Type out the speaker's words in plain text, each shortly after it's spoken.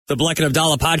The Bleck and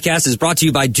Abdallah podcast is brought to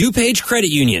you by DuPage Credit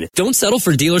Union. Don't settle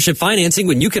for dealership financing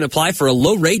when you can apply for a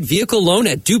low-rate vehicle loan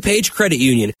at DuPage Credit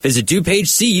Union. Visit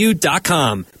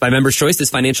DuPageCU.com. By Members' Choice, this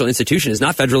financial institution is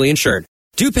not federally insured.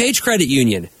 DuPage Credit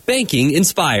Union. Banking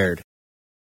inspired.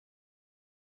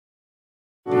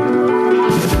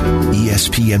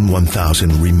 ESPN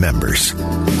 1000 remembers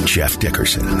Jeff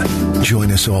Dickerson.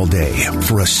 Join us all day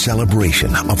for a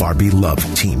celebration of our beloved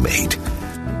teammate.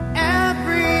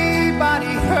 Everybody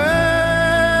hurts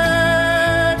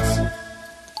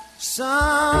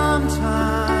sometimes.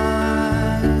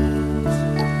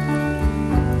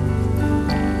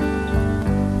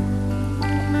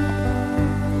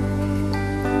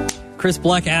 Chris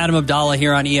Bleck, Adam Abdallah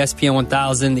here on ESPN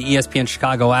 1000, the ESPN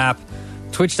Chicago app,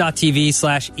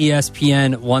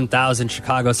 twitch.tv/ESPN 1000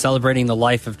 Chicago, celebrating the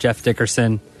life of Jeff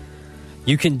Dickerson.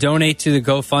 You can donate to the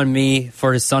GoFundMe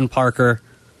for his son Parker.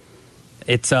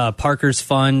 It's Parker's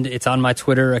Fund. It's on my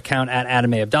Twitter account at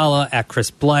Adam A. Abdallah, at Chris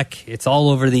Bleck. It's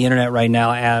all over the internet right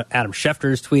now. Adam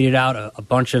Schefter's tweeted out. A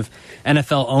bunch of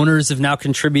NFL owners have now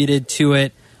contributed to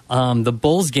it. The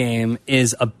Bulls game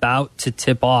is about to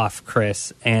tip off,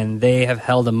 Chris, and they have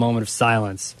held a moment of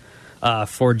silence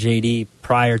for JD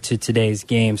prior to today's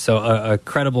game. So a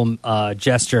credible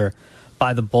gesture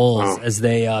by the Bulls as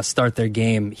they start their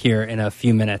game here in a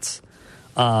few minutes.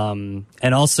 And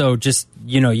also just,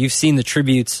 you've seen the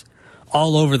tributes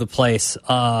all over the place,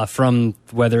 from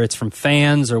whether it's from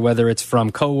fans or whether it's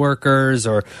from coworkers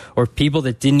or people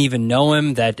that didn't even know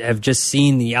him that have just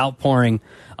seen the outpouring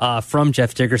from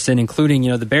Jeff Dickerson, including,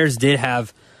 the Bears did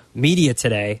have media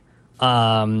today.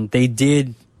 They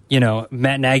did,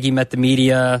 Matt Nagy met the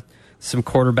media, some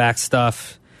quarterback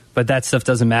stuff, but that stuff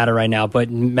doesn't matter right now. But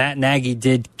Matt Nagy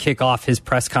did kick off his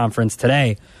press conference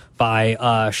today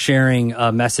by sharing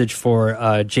a message for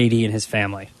JD and his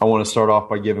family. I want to start off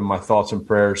by giving my thoughts and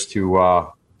prayers to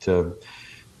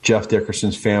Jeff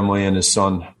Dickerson's family and his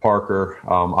son Parker.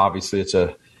 Obviously, it's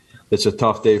a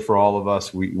tough day for all of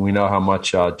us. We know how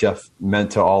much Jeff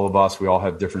meant to all of us. We all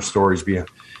have different stories being,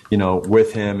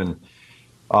 with him. And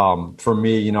for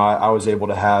me, I was able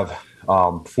to have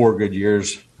 4 good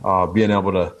years being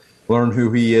able to learn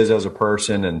who he is as a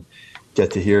person and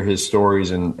get to hear his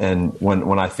stories. And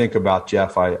when I think about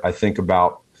Jeff, I think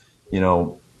about,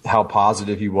 how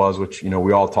positive he was, which,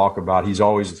 we all talk about. He's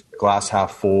always glass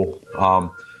half full.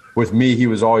 With me, he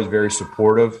was always very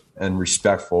supportive and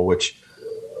respectful, which,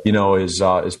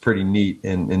 is pretty neat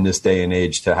in this day and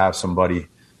age to have somebody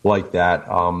like that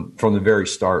from the very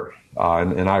start.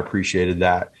 And I appreciated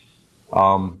that.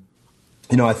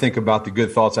 I think about the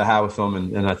good thoughts I have with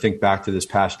him, and I think back to this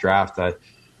past draft,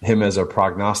 him as a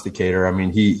prognosticator. I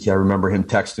mean, I remember him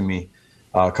texting me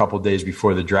a couple of days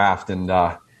before the draft and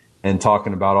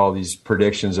talking about all these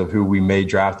predictions of who we may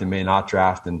draft and may not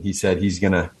draft. And he said he's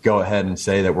going to go ahead and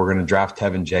say that we're going to draft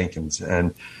Tevin Jenkins.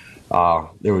 And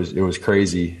it was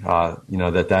crazy, that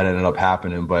ended up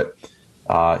happening. But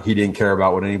he didn't care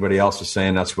about what anybody else was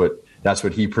saying. That's what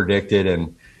he predicted.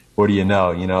 And what do you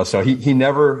know? So he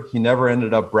never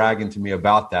ended up bragging to me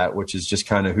about that, which is just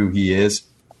kind of who he is.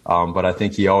 But I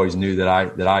think he always knew that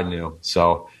I knew.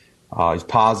 So he's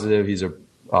positive. He's a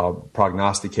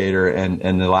prognosticator.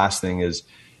 And the last thing is,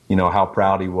 how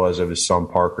proud he was of his son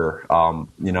Parker. I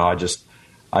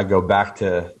go back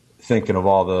to thinking of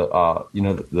all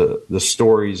the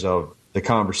stories of the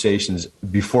conversations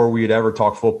before we had ever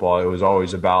talked football. It was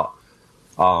always about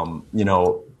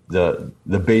the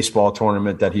baseball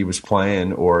tournament that he was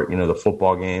playing or the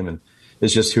football game, and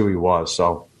it's just who he was.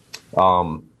 So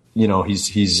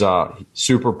he's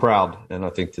super proud, and I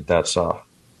think that's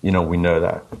we know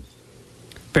that.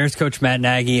 Bears coach Matt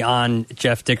Nagy on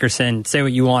Jeff Dickerson. Say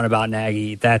what you want about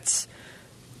Nagy. That's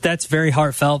very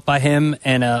heartfelt by him,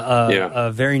 and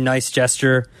a very nice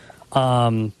gesture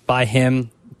by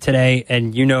him today.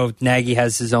 And Nagy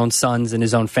has his own sons and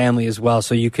his own family as well,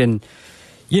 so you can,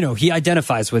 he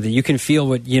identifies with it. You can feel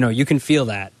what you can feel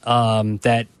that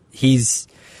that he's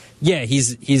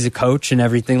a coach and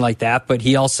everything like that, but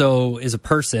he also is a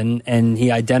person, and he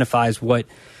identifies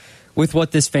with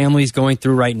what this family is going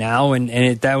through right now. And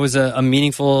that was a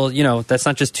meaningful, that's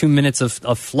not just 2 minutes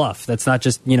of fluff. That's not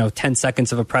just, 10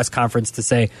 seconds of a press conference to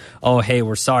say, oh, hey,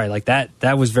 we're sorry. Like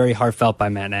that was very heartfelt by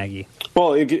Matt Nagy.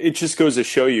 Well, it just goes to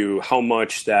show you how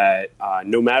much that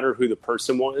no matter who the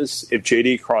person was, if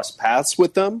JD crossed paths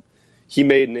with them, he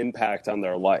made an impact on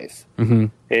their life. Mm-hmm.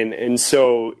 And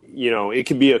so, it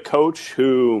could be a coach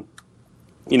who,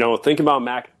 think about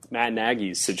Matt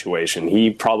Nagy's situation. He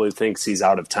probably thinks he's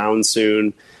out of town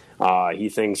soon. He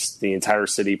thinks the entire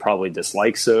city probably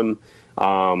dislikes him.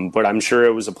 But I'm sure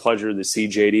it was a pleasure to see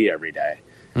JD every day.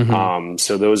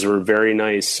 So those were very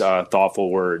nice, thoughtful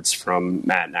words from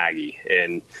Matt Nagy.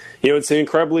 And, it's an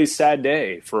incredibly sad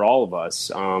day for all of us.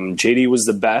 JD was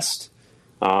the best.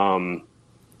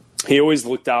 He always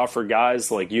looked out for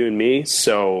guys like you and me.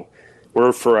 So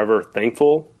we're forever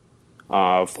thankful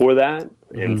for that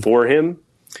and for him.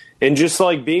 And just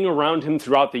like being around him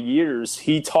throughout the years,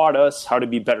 he taught us how to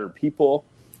be better people,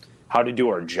 how to do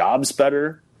our jobs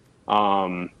better.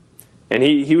 And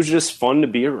he was just fun to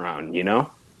be around,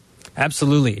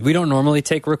 Absolutely. We don't normally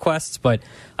take requests, but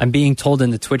I'm being told in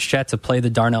the Twitch chat to play the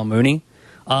Darnell Mooney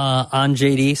on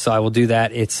JD, so I will do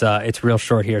that. It's real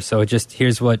short here, so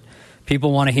here's what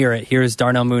people want to hear. It. Here's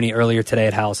Darnell Mooney earlier today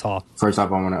at House Hall. First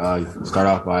off, I want to start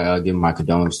off by giving my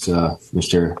condolences to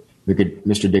Mr.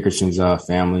 Dickerson's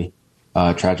family,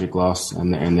 tragic loss,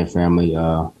 and their family.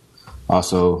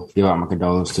 Also, give out my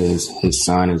condolences to his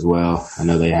son as well. I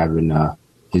know they have been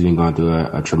he's been going through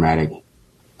a traumatic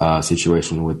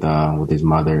situation with his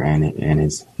mother and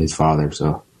his father.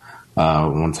 So I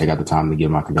want to take out the time to give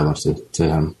my condolences to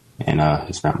him and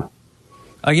his family.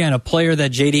 Again, a player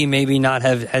that JD maybe not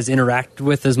has interacted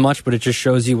with as much, but it just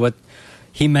shows you what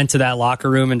he meant to that locker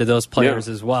room and to those players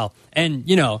as well. And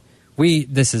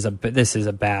this is a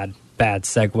bad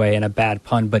segue and a bad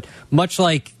pun, but much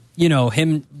like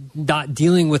him not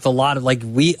dealing with a lot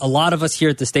of us here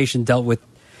at the station dealt with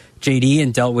JD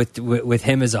and dealt with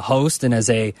him as a host and as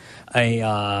a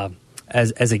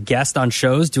guest on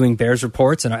shows doing Bears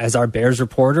reports and as our Bears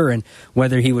reporter, and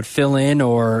whether he would fill in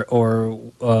or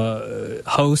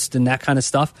host and that kind of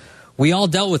stuff. We all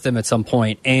dealt with him at some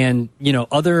point, and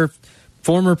other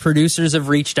former producers have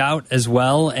reached out as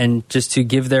well, and just to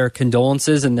give their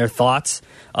condolences and their thoughts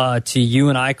to you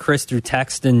and I, Chris, through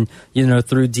text and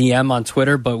through DM on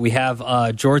Twitter. But we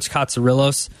have George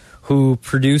Katsarillos, who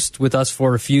produced with us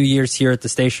for a few years here at the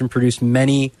station, produced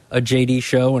many a JD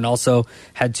show, and also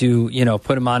had to,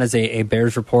 put him on as a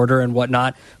Bears reporter and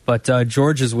whatnot. But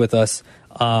George is with us.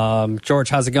 George,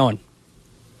 how's it going?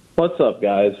 What's up,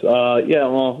 guys?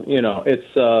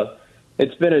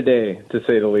 It's been a day, to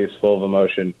say the least, full of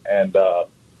emotion. And I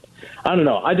don't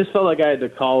know. I just felt like I had to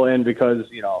call in because,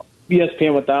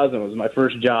 ESPN 1000 was my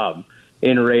first job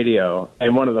in radio.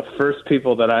 And one of the first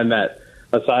people that I met,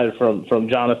 aside from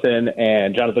Jonathan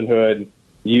and Jonathan Hood,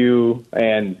 you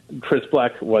and Chris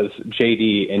Black, was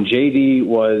JD. And JD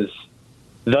was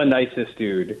the nicest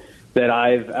dude that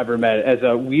I've ever met. As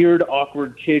a weird,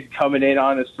 awkward kid coming in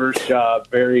on his first job,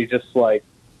 very just like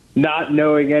not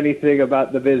knowing anything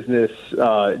about the business,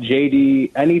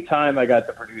 JD, anytime I got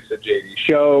to produce a JD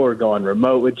show or go on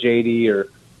remote with JD or,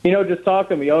 just talk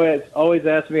to him, he always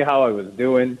asked me how I was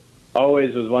doing.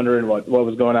 Always was wondering what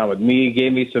was going on with me,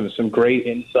 gave me some great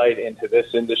insight into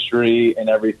this industry and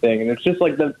everything. And it's just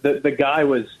like the guy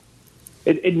was,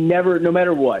 it never, no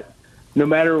matter what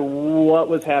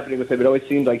was happening with him, it always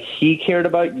seemed like he cared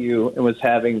about you and was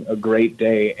having a great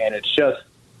day. And it's just,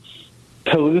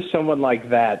 to lose someone like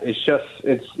that, it's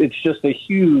just a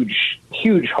huge,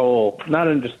 huge hole, not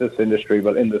in just this industry,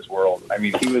 but in this world. I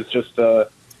mean, he was just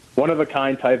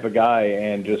one-of-a-kind type of guy,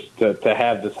 and just to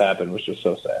have this happen was just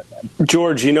so sad, man.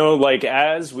 George,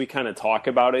 as we kind of talk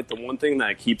about it, the one thing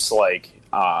that keeps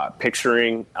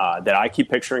picturing that I keep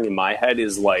picturing in my head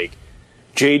is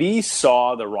JD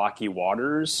saw the rocky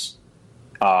waters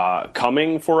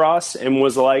coming for us and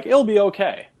was like, it'll be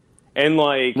okay. And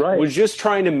was just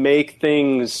trying to make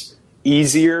things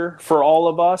easier for all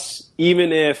of us,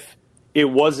 even if it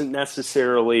wasn't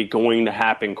necessarily going to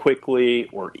happen quickly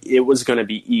or it was going to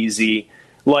be easy.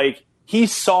 He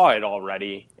saw it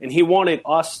already, and he wanted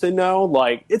us to know,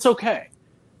 it's okay.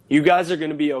 You guys are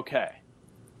going to be okay.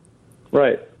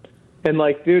 Right. And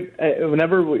dude,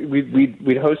 whenever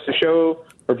we'd host a show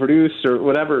or produce or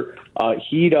whatever,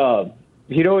 he'd always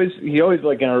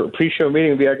in our pre-show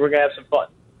meeting be like, we're going to have some fun.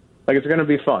 It's going to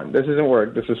be fun. This isn't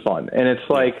work. This is fun. And it's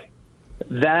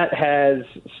that has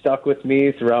stuck with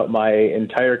me throughout my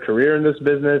entire career in this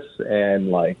business.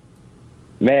 And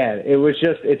man, it was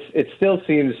just, it still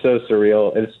seems so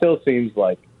surreal. It still seems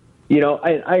I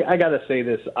got to say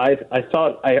this. I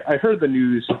thought I heard the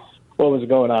news, what was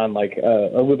going on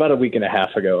about a week and a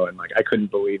half ago. And I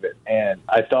couldn't believe it. And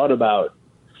I thought about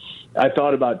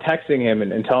texting him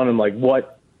and telling him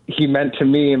what he meant to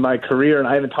me in my career. And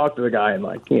I haven't talked to the guy in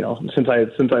since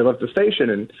I left the station.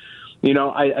 And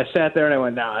I sat there and I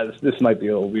went, this might be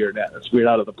a little weird. It's weird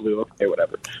out of the blue. Okay,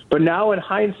 whatever. But now in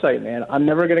hindsight, man, I'm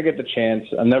never going to get the chance.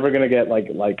 I'm never going to get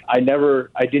I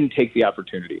didn't take the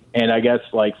opportunity. And I guess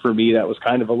for me, that was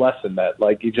kind of a lesson that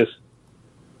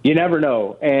you never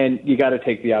know. And you got to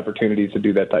take the opportunity to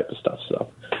do that type of stuff.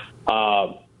 So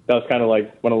that was kind of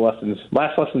one of the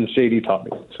last lessons JD taught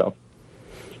me. So.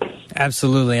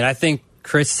 Absolutely. And I think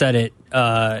Chris said it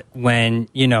when,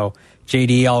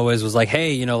 JD always was like,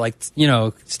 hey,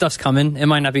 stuff's coming. It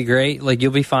might not be great. Like,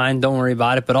 you'll be fine. Don't worry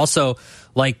about it. But also,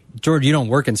 like, George, you don't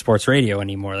work in sports radio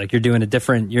anymore. Like, you're doing a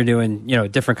different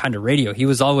kind of radio. He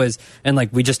was always, and like,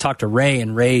 we just talked to Ray,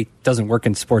 and Ray doesn't work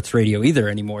in sports radio either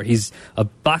anymore. He's a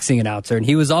boxing announcer. And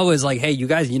he was always like, hey, you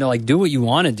guys, do what you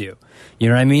want to do. You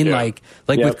know what I mean? Yeah. Like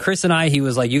with Chris and I, he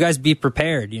was like, you guys be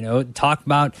prepared, talk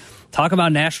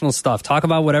about national stuff, talk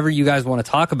about whatever you guys want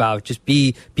to talk about. Just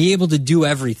be able to do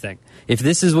everything. If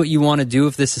this is what you want to do,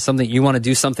 if this is something you want to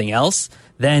do something else,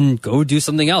 then go do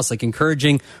something else. Like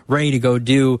encouraging Ray to go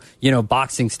do,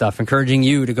 boxing stuff, encouraging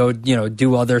you to go,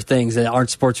 do other things that aren't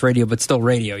sports radio, but still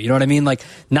radio. You know what I mean? Like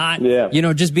not,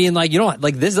 just being like,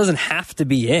 this doesn't have to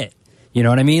be it. You know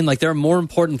what I mean? Like there are more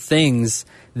important things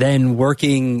than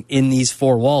working in these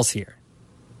four walls here.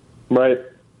 Right.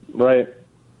 Man,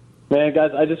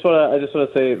 guys, I just want to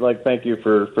say, like, thank you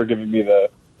for giving me the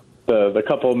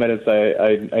couple of minutes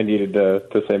I needed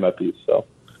to say my piece. So,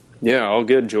 yeah, all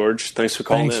good, George. Thanks for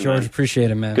calling in. Thanks, George. Man.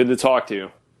 Appreciate it, man. Good to talk to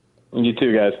you. You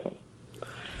too, guys.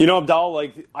 Abdal,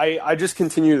 like I just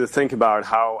continue to think about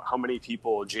how many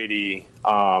people JD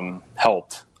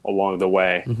helped along the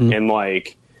way, and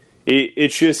like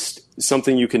it's just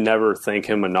something you can never thank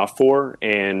him enough for.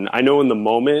 And I know in the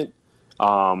moment,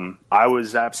 I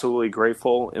was absolutely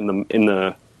grateful in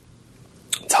the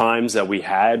times that we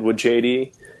had with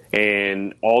JD.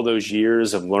 And all those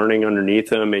years of learning underneath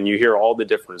him, and you hear all the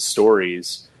different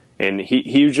stories, and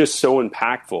he was just so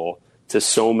impactful to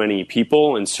so many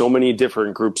people and so many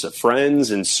different groups of friends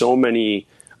and so many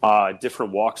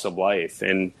different walks of life.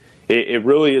 And it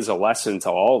really is a lesson to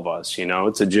all of us,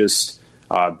 to just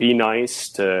be nice,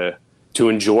 to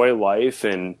enjoy life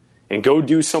and go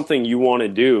do something you want to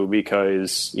do,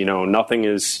 because, nothing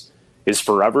is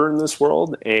forever in this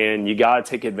world, and you got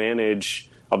to take advantage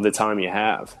of the time you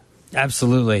have.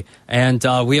 Absolutely. And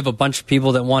we have a bunch of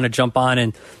people that want to jump on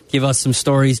and give us some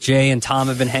stories. Jay and Tom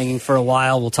have been hanging for a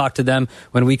while. We'll talk to them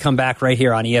when we come back right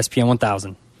here on ESPN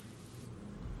 1000.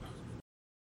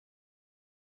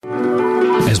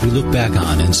 As we look back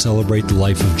on and celebrate the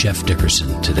life of Jeff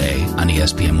Dickerson today on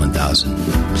ESPN 1000,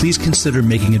 please consider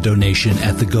making a donation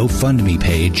at the GoFundMe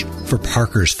page for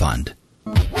Parker's Fund.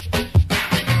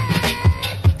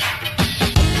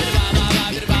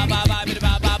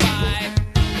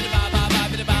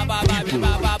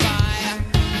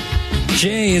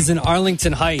 Jay is in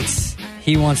Arlington Heights.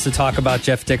 He wants to talk about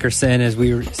Jeff Dickerson as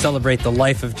we celebrate the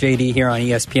life of JD here on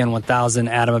ESPN 1000.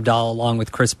 Adam Abdallah along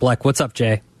with Chris Bleck. What's up,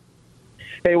 Jay?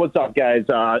 Hey, what's up, guys?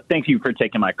 Thank you for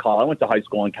taking my call. I went to high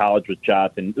school and college with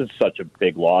Jeff, and this is such a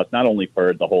big loss, not only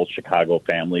for the whole Chicago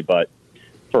family, but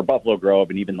for Buffalo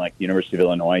Grove and even like the University of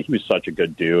Illinois. He was such a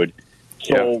good dude,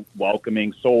 so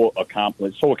welcoming, so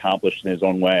accomplished in his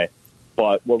own way.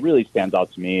 But what really stands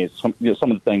out to me is some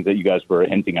of the things that you guys were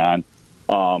hinting on.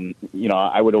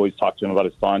 I would always talk to him about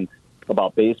his son,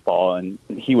 about baseball, and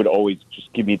he would always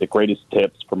just give me the greatest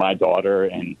tips for my daughter,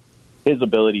 and his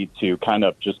ability to kind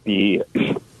of just be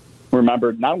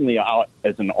remembered not only out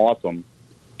as an awesome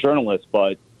journalist,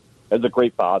 but as a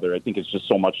great father. I think it's just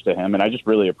so much to him, and I just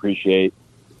really appreciate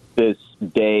this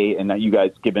day and that you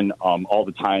guys given all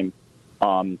the time.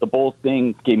 The Bulls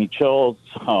thing gave me chills.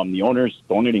 The owners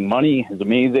donating money is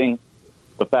amazing.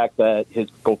 The fact that his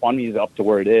GoFundMe is up to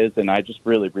where it is, and I just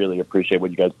really, really appreciate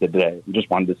what you guys did today. I just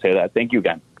wanted to say that. Thank you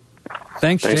again.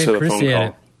 Thanks Jay. For the phone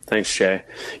call. Thanks, Jay.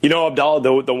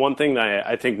 Abdallah, the one thing that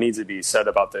I think needs to be said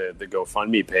about the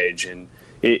GoFundMe page, and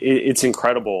it's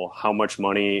incredible how much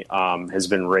money has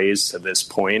been raised to this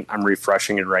point. I'm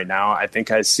refreshing it right now. I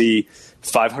think I see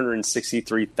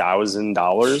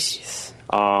 $563,000.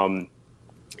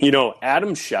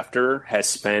 Adam Schefter has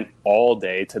spent all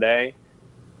day today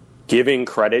giving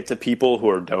credit to people who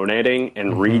are donating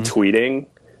and retweeting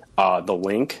the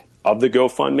link of the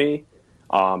GoFundMe.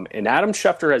 And Adam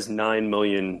Schefter has 9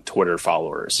 million Twitter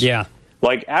followers. Yeah.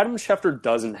 Like, Adam Schefter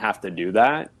doesn't have to do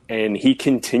that. And he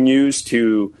continues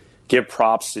to give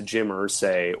props to Jim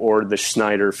Irsay or the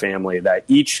Schneider family that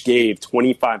each gave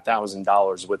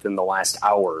 $25,000 within the last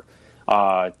hour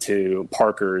to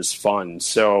Parker's fund.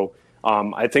 So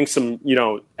I think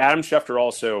Adam Schefter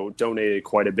also donated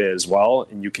quite a bit as well,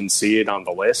 and you can see it on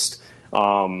the list.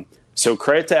 So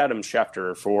credit to Adam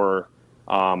Schefter for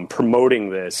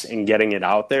promoting this and getting it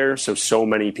out there so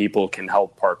many people can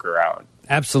help Parker out.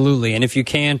 Absolutely. And if you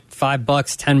can, $5,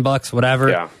 $10,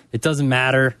 whatever, it doesn't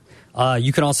matter.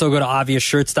 You can also go to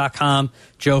obviousshirts.com.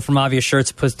 Joe from Obvious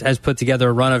Shirts has put together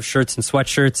a run of shirts and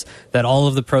sweatshirts that all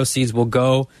of the proceeds will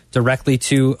go directly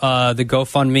to the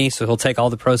GoFundMe. So he'll take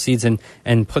all the proceeds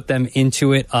and put them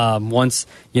into it once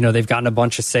they've gotten a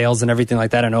bunch of sales and everything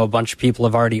like that. I know a bunch of people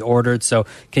have already ordered, so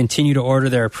continue to order.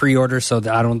 There are pre-orders, so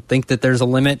I don't think that there's a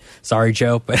limit. Sorry,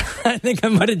 Joe, but I think I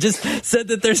might have just said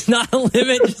that there's not a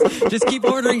limit. Just keep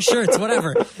ordering shirts,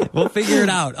 whatever. We'll figure it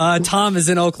out. Tom is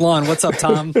in Oak Lawn. What's up,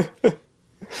 Tom?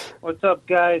 What's up,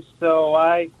 guys? So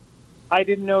I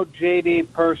didn't know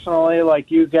JD personally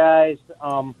like you guys.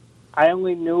 I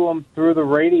only knew him through the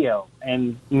radio,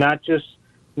 and not just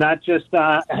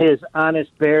his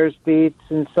Honest Bears beats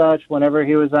and such whenever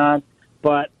he was on,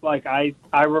 but like I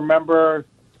remember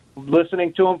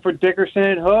listening to him for Dickerson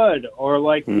and Hood, or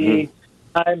like the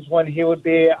times when he would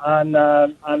be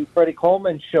on Freddie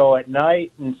Coleman's show at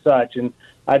night and such, and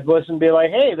I'd listen and be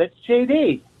like, hey, that's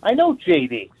JD. I know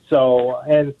JD. So,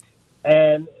 and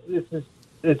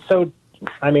it's so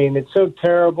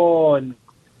terrible, and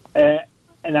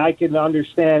I can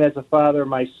understand as a father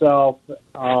myself,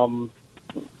 how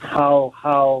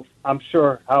I'm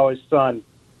sure how his son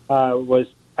was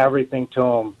everything to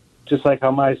him, just like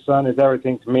how my son is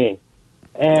everything to me.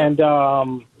 And,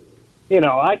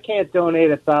 I can't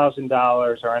donate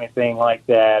 $1,000 or anything like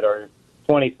that, or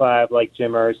 25 like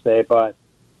Jim Irsay, but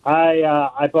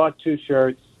I bought 2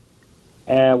 shirts,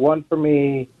 and one for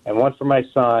me and one for my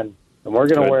son, and we're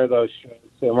going to wear those shirts,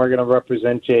 and we're going to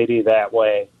represent JD that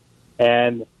way.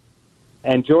 And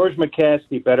George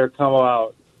McCaskey better come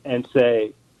out and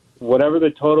say, whatever the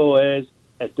total is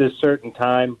at this certain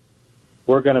time,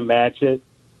 we're going to match it,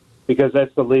 because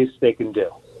that's the least they can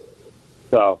do.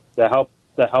 So to help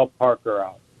Parker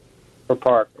out, for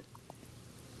Parker.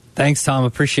 Thanks, Tom.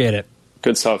 Appreciate it.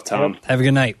 Good stuff, Tom. Have a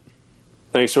good night.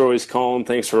 Thanks for always calling.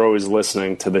 Thanks for always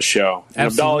listening to the show. And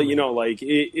Abdallah,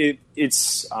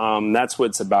 it's that's what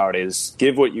it's about, is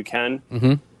give what you can.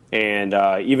 Mm-hmm. And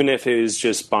even if it is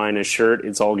just buying a shirt,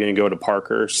 it's all going to go to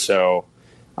Parker. So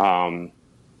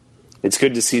it's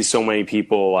good to see so many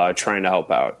people trying to help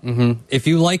out. Mm-hmm. If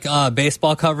you like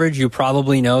baseball coverage, you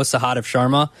probably know Sahadev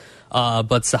Sharma.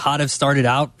 But Sahadev started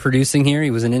out producing here.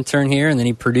 He was an intern here, and then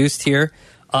he produced here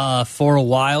for a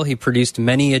while. He produced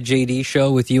many a JD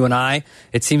show with you and I.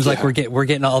 It seems like we're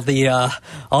getting all the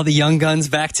young guns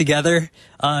back together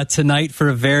tonight for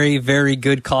a very, very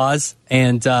good cause.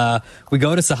 And we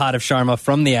go to Sahadev Sharma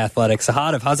from The Athletic.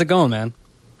 Sahadev, how's it going, man?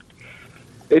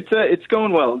 It's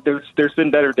going well. There's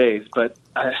been better days, but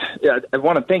I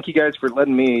want to thank you guys for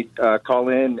letting me call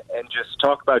in and just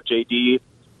talk about JD.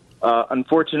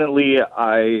 Unfortunately,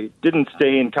 I didn't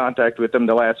stay in contact with him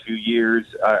the last few years.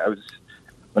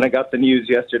 When I got the news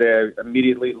yesterday, I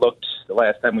immediately looked the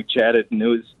last time we chatted, and it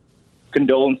was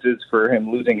condolences for him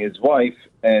losing his wife.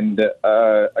 And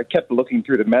I kept looking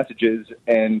through the messages,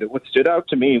 and what stood out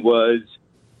to me was,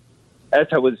 as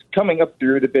I was coming up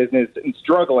through the business and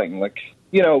struggling, like,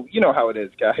 you know how it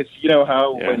is, guys. You know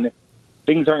how when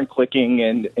things aren't clicking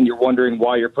and you're wondering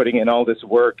why you're putting in all this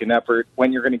work and effort,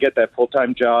 when you're going to get that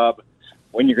full-time job,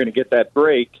 when you're going to get that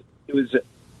break. It was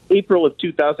April of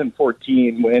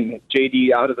 2014 when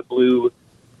JD, out of the blue,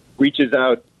 reaches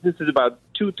out. This is about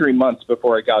 2-3 months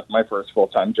before I got my first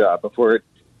full-time job, before it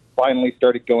finally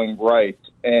started going right.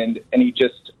 And he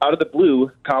just, out of the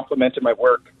blue, complimented my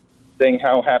work, saying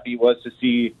how happy he was to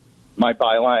see my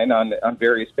byline on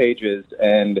various pages.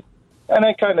 And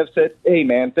I kind of said, hey,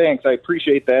 man, thanks. I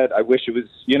appreciate that. I wish it was,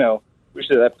 wish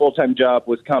that full-time job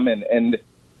was coming. And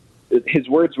his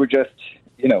words were just,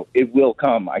 it will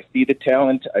come. I see the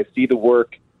talent. I see the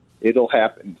work. It'll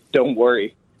happen. Don't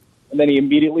worry. And then he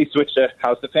immediately switched to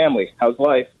how's the family? How's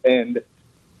life? And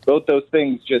both those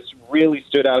things just really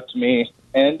stood out to me.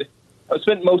 And I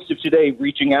spent most of today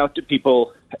reaching out to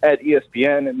people at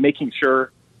ESPN and making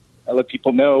sure I let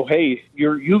people know, hey,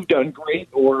 you've done great,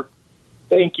 or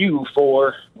thank you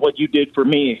for what you did for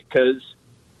me, because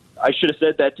I should have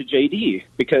said that to JD,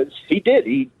 because he did.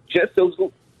 He just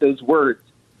those words,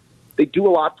 they do a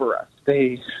lot for us.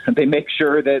 They make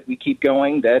sure that we keep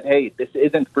going, that, hey, this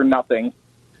isn't for nothing.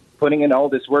 Putting in all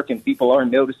this work and people are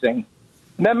noticing,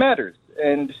 and that matters.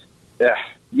 And,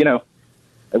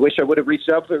 I wish I would have reached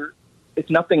out for, if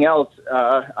nothing else.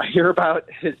 I hear about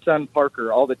his son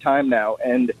Parker all the time now,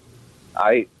 and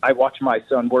I watch my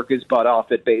son work his butt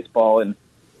off at baseball, and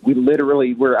we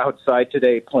literally were outside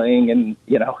today playing in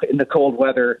the cold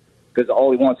weather, because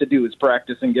all he wants to do is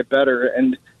practice and get better.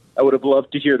 And I would have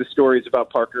loved to hear the stories about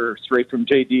Parker straight from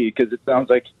JD, because it sounds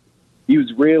like he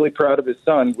was really proud of his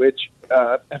son, which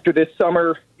after this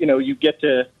summer, you get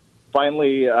to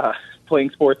finally playing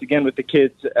sports again with the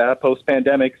kids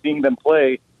post-pandemic, seeing them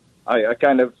play. I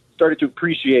kind of started to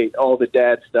appreciate all the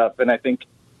dad stuff, and I think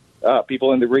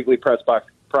people in the Wrigley press box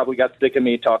probably got sick of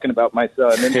me talking about my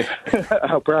son and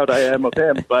how proud I am of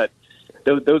him. But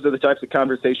those are the types of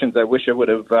conversations I wish I would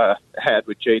have had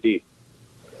with JD.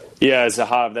 Yeah,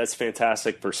 Zahav, that's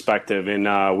fantastic perspective. And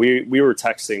we were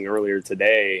texting earlier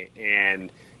today,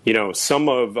 and some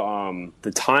of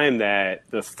the time that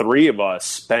the three of us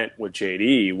spent with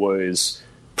JD was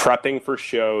prepping for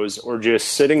shows or just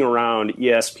sitting around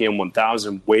ESPN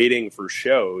 1000 waiting for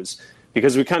shows,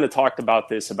 because we kind of talked about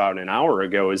this about an hour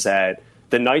ago, is that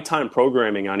the nighttime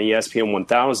programming on ESPN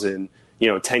 1000,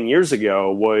 10 years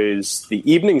ago, was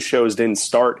the evening shows didn't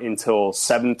start until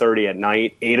 7:30 at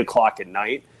night, 8 o'clock at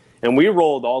night. And we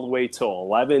rolled all the way till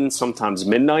 11, sometimes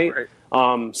midnight.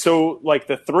 Right. So like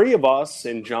the three of us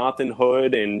and Jonathan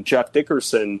Hood and Jeff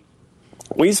Dickerson,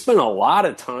 we spent a lot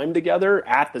of time together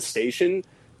at the station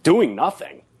doing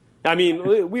nothing. I mean,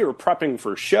 we were prepping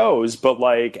for shows, but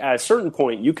like at a certain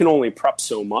point, you can only prep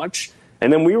so much.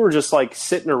 And then we were just like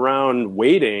sitting around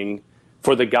waiting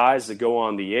for the guys to go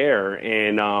on the air.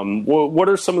 And what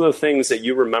are some of the things that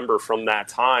you remember from that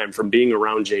time, from being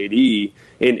around JD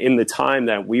in the time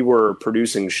that we were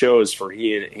producing shows for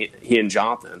he and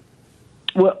Jonathan?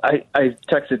 Well, I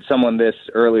texted someone this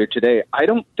earlier today. I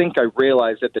don't think I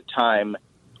realized at the time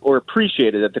or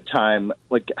appreciated at the time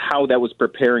like how that was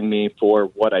preparing me for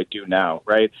what I do now,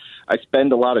 right? I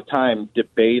spend a lot of time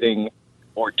debating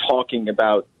or talking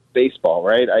about baseball,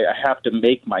 right? I have to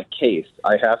make my case.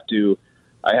 I have to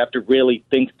really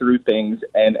think through things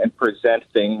and present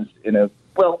things in a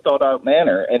well thought out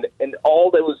manner. And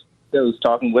all that was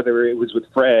talking, whether it was with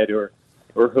Fred or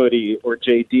Hoodie or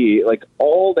JD, like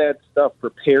all that stuff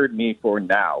prepared me for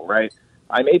now, right?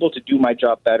 I'm able to do my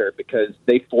job better because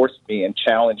they forced me and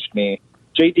challenged me.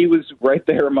 JD was right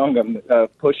there among them,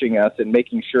 pushing us and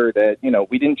making sure that,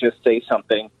 we didn't just say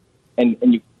something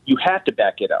and you had to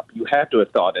back it up. You had to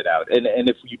have thought it out. And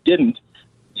if you didn't,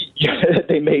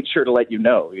 they made sure to let you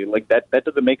know. Like, that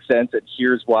doesn't make sense, and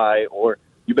here's why, or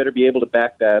you better be able to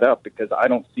back that up because I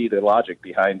don't see the logic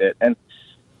behind it. And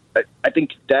I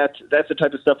think that's the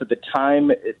type of stuff at the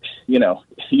time,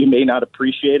 you may not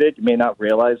appreciate it. You may not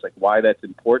realize, like, why that's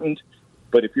important.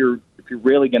 But if you're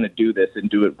really going to do this and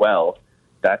do it well,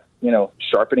 that's,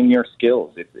 sharpening your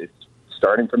skills. It's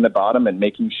starting from the bottom and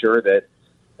making sure that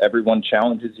everyone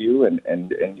challenges you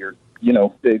and you're,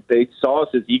 they saw us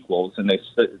as equals, and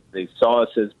they saw us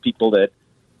as people that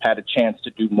had a chance to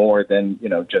do more than,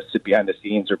 just sit behind the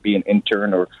scenes or be an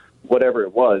intern or whatever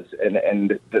it was.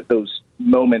 And those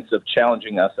moments of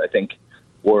challenging us, I think,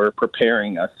 were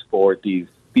preparing us for these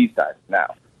times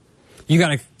now. You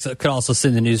could also sit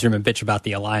in the newsroom and bitch about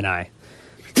the Illini.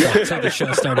 Until the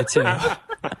show started too.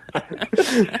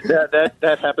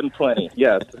 That happened plenty,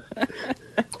 yes.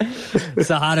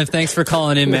 Zahadev, thanks for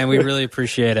calling in, man. We really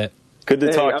appreciate it. Good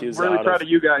to talk to you, I'm really proud of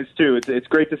you guys, too. It's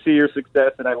great to see your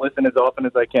success, and I listen as often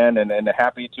as I can, and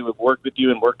happy to have worked with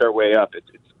you and worked our way up. It's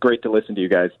great to listen to you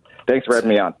guys. Thanks for having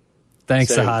me on.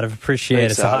 Thanks, Zahadev.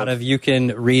 Appreciate it. Zahadev, you can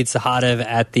read Zahadev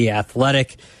at The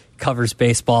Athletic. Covers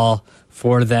baseball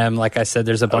for them. Like I said,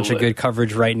 there's a bunch of good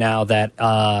coverage right now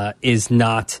that is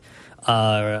not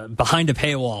behind a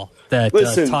paywall that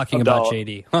talking about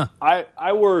JD. Huh.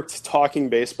 I worked talking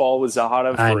baseball with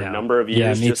Zahadev for a number of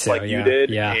years, just like you did.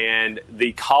 Yeah. And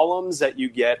the columns that you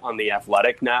get on The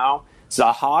Athletic now,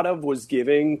 Zahadev was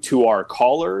giving to our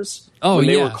callers when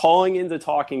they were calling into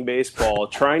talking baseball,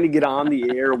 trying to get on the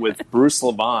air with Bruce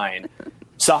Levine.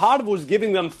 Zahadev was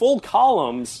giving them full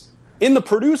columns in the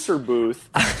producer booth.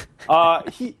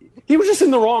 He was just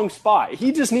in the wrong spot.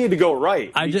 He just needed to go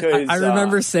right. I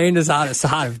remember saying to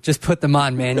Zahadev, just put them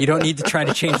on, man. You don't need to try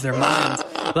to change their minds.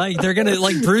 Like, they're going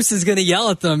to, Bruce is going to yell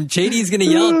at them. JD's going to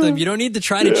yell at them. You don't need to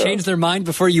try to change their mind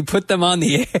before you put them on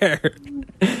the air.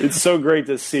 It's so great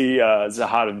to see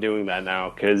Zahadev doing that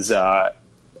now, because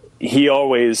he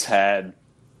always had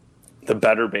the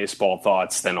better baseball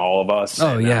thoughts than all of us.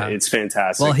 Oh, yeah. It's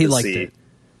fantastic to see. Well, he liked it.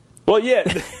 Well,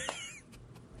 yeah.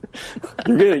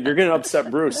 You're gonna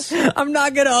upset Bruce. I'm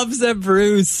not gonna upset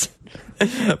Bruce.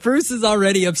 Bruce is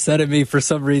already upset at me for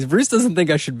some reason. Bruce doesn't think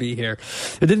I should be here.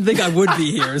 I didn't think I would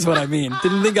be here, is what I mean.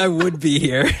 Didn't think I would be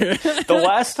here. The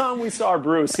last time we saw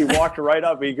Bruce, he walked right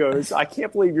up. He goes, "I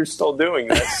can't believe you're still doing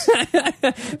this."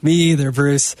 Me either,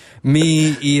 Bruce.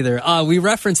 Me either. We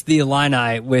referenced the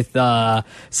Illini with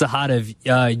Zahadev.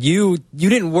 You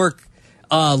didn't work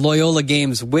Loyola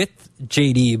games with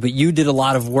JD, but you did a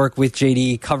lot of work with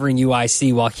JD covering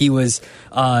UIC while he was,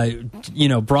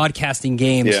 broadcasting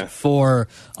games for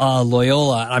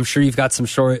Loyola. I'm sure you've got some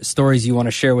short stories you want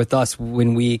to share with us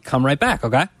when we come right back,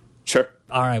 okay? Sure.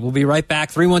 All right, we'll be right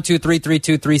back.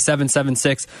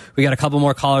 312-332-3776. We got a couple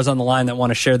more callers on the line that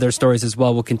want to share their stories as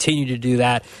well. We'll continue to do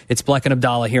that. It's Bleck and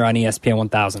Abdallah here on ESPN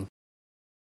 1000.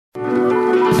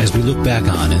 As we look back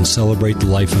on and celebrate the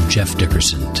life of Jeff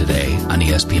Dickerson today on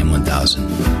ESPN 1000,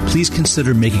 please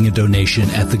consider making a donation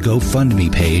at the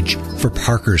GoFundMe page for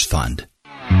Parker's Fund.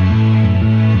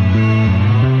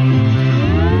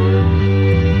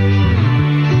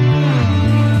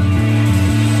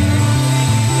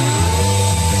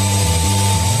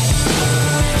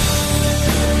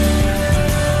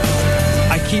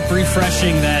 Keep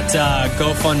refreshing that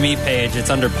GoFundMe page. It's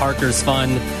under Parker's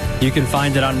Fund. You can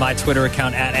find it on my Twitter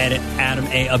account at Adam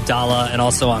A. Abdallah and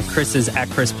also on Chris's at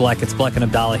Chris Bleck. It's Bleck and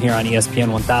Abdallah here on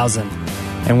ESPN 1000.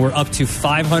 And we're up to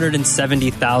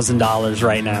 $570,000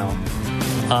 right now.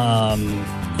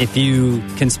 If you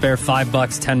can spare $5,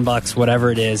 $10,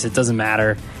 whatever it is, it doesn't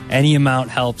matter. Any amount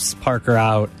helps Parker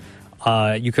out.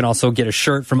 You can also get a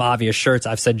shirt from Obvious Shirts.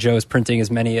 I've said Joe is printing as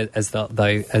many as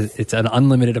it's an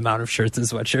unlimited amount of shirts and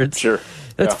sweatshirts. Sure.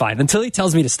 That's fine. Until he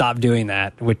tells me to stop doing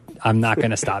that, which I'm not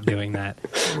going to stop doing that.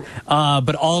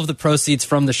 But all of the proceeds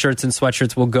from the shirts and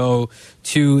sweatshirts will go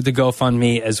to the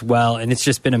GoFundMe as well. And it's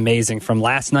just been amazing. From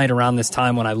last night around this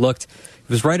time when I looked, it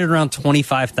was right at around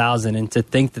 $25,000. And to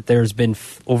think that there's been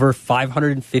over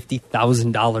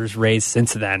 $550,000 raised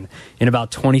since then in about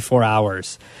 24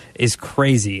 hours is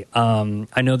crazy.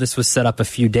 I know this was set up a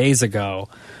few days ago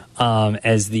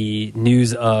as the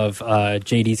news of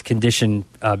JD's condition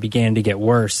began to get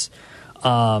worse.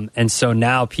 And so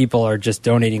now people are just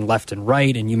donating left and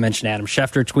right. And you mentioned Adam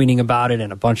Schefter tweeting about it,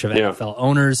 and a bunch of NFL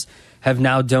owners have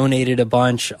now donated a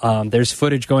bunch. There's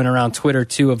footage going around Twitter,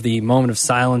 too, of the moment of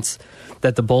silence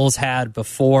that the Bulls had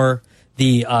before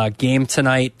the game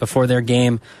tonight, before their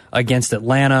game against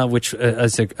Atlanta, which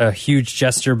is a huge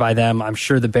gesture by them. I'm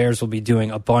sure the Bears will be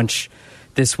doing a bunch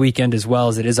this weekend as well,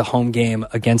 as it is a home game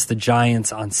against the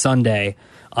Giants on Sunday.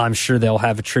 I'm sure they'll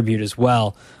have a tribute as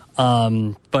well.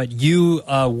 But you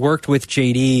worked with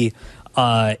JD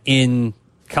in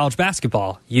college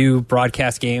basketball. You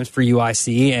broadcast games for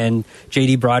UIC, and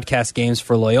JD broadcast games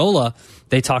for Loyola.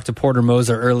 They talked to Porter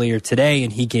Moser earlier today,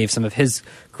 and he gave some of his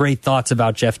great thoughts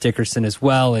about Jeff Dickerson as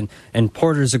well. And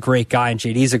Porter's a great guy, and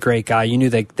JD's a great guy. You knew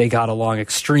they got along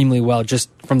extremely well. Just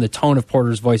from the tone of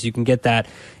Porter's voice, you can get that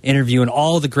interview and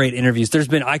all the great interviews.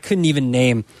 I couldn't even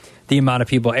name the amount of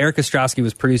people. Eric Ostrowski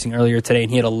was producing earlier today,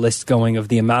 and he had a list going of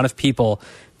the amount of people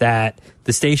that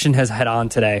the station has had on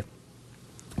today,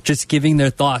 just giving their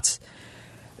thoughts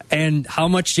and how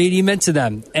much JD meant to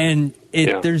them. And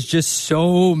there's just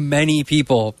so many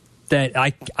people that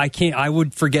I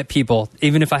would forget people,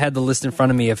 even if I had the list in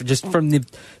front of me, if just from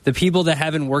the people that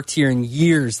haven't worked here in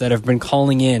years that have been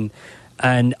calling in.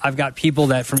 And I've got people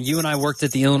that from you and I worked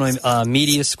at the Illinois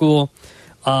Media School,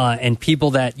 and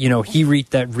people that, he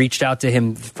reached out to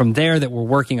him from there that were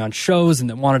working on shows and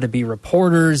that wanted to be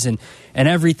reporters and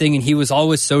everything. And he was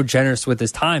always so generous with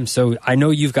his time. So I know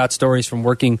you've got stories from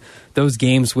working those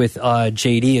games with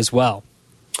JD as well.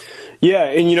 Yeah,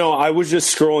 and I was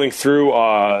just scrolling through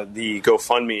the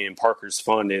GoFundMe and Parker's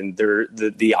Fund, and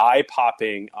the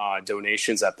eye-popping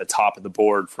donations at the top of the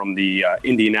board from the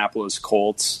Indianapolis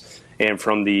Colts and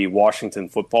from the Washington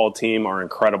football team are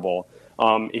incredible.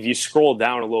 If you scroll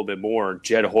down a little bit more,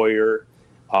 Jed Hoyer,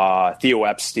 Theo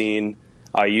Epstein,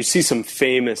 you see some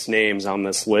famous names on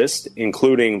this list,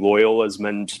 including Loyola's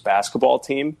men's basketball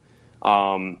team.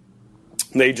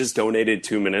 They just donated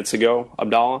 2 minutes ago,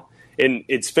 Abdallah. And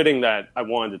it's fitting that I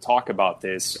wanted to talk about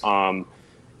this.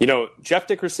 Jeff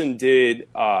Dickerson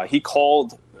he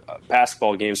called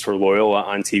basketball games for Loyola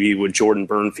on TV with Jordan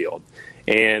Burnfield.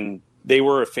 And they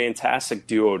were a fantastic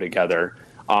duo together.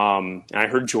 And I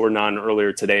heard Jordan on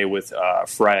earlier today with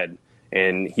Fred,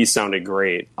 and he sounded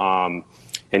great. And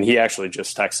he actually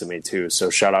just texted me too. So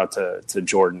shout out to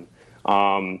Jordan.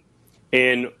 And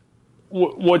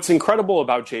what's incredible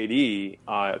about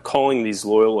JD calling these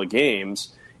Loyola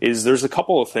games is there's a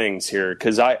couple of things here,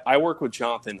 because I work with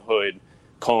Jonathan Hood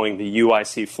calling the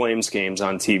UIC Flames games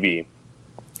on TV.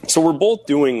 So we're both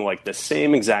doing like the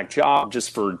same exact job, just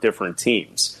for different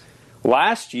teams.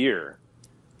 Last year,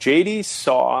 JD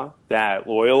saw that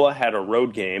Loyola had a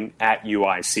road game at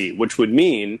UIC, which would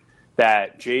mean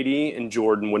that JD and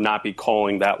Jordan would not be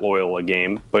calling that Loyola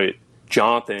game, but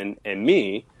Jonathan and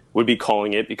me would be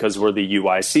calling it because we're the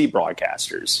UIC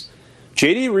broadcasters.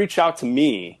 JD reached out to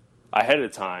me ahead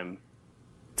of time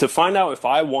to find out if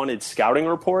I wanted scouting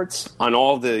reports on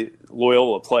all the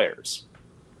Loyola players.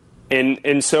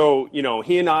 And so,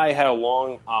 he and I had a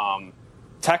long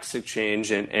text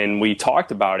exchange, and we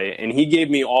talked about it, and he gave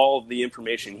me all of the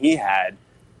information he had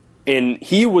And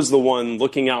he was the one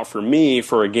looking out for me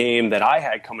for a game that I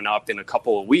had coming up in a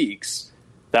couple of weeks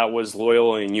that was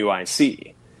Loyola and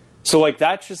UIC. So, like,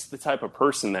 that's just the type of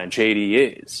person that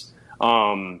JD is.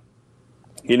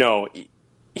 You know,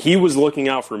 he was looking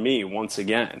out for me once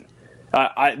again.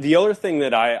 The other thing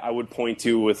that I would point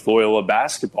to with Loyola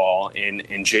basketball and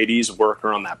JD's work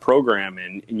around that program,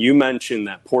 and you mentioned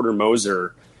that Porter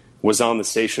Moser was on the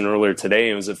station earlier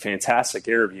today. It was a fantastic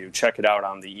interview. Check it out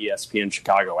on the ESPN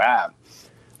Chicago app.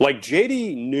 Like,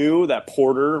 JD knew that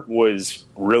Porter was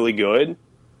really good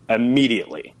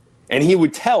immediately. And he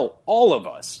would tell all of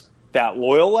us that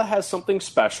Loyola has something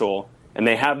special and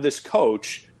they have this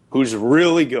coach who's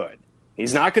really good.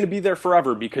 He's not going to be there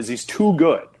forever because he's too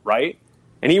good, right?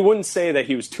 And he wouldn't say that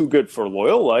he was too good for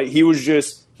Loyola.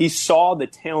 He saw the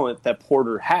talent that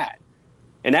Porter had.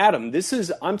 And Adam,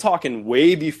 I'm talking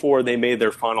way before they made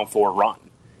their Final Four run.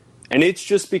 And it's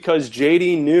just because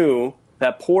JD knew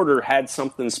that Porter had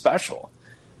something special.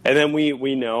 And then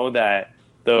we know that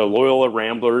the Loyola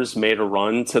Ramblers made a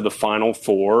run to the Final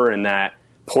Four and that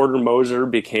Porter Moser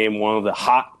became one of the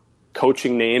hot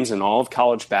coaching names in all of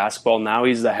college basketball. Now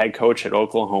he's the head coach at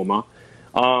Oklahoma.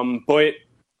 But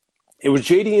it was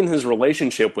JD and his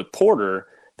relationship with Porter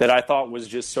that I thought was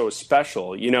just so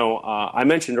special. You know, I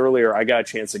mentioned earlier I got a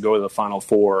chance to go to the Final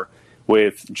Four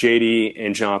with JD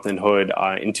and Jonathan Hood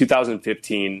in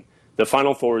 2015. The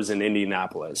Final Four was in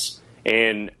Indianapolis.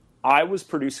 And I was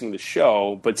producing the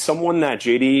show, but someone that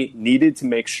JD needed to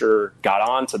make sure got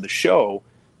on to the show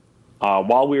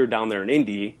while we were down there in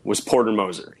Indy was Porter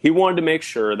Moser. He wanted to make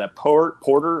sure that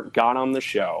Porter got on the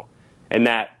show and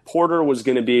that Porter was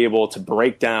going to be able to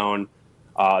break down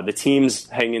the teams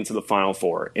heading into the Final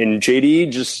Four. And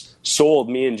JD just sold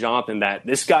me and Jonathan that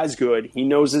this guy's good, he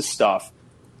knows his stuff,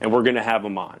 and we're going to have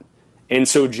him on. And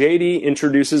so JD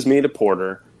introduces me to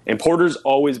Porter, and Porter's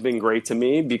always been great to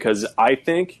me because I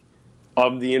think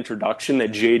of the introduction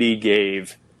that JD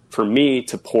gave for me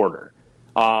to Porter.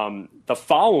 The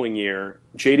following year,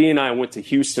 JD and I went to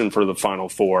Houston for the Final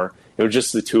Four. It was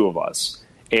just the two of us.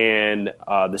 And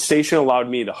the station allowed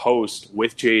me to host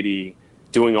with JD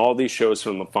doing all these shows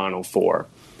from the Final Four.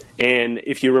 And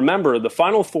if you remember, the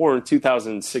Final Four in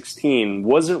 2016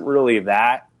 wasn't really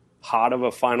that hot of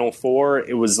a Final Four.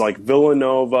 It was like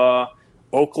Villanova,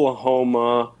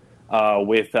 Oklahoma,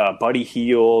 with Buddy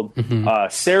Hield. Mm-hmm.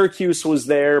 Syracuse was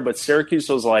there, but Syracuse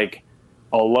was like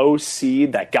a low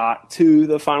seed that got to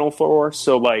the Final Four.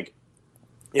 So, like,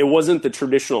 it wasn't the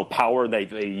traditional power that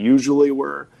they usually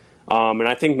were. And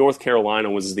I think North Carolina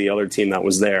was the other team that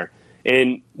was there.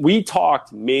 And we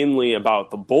talked mainly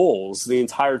about the Bulls the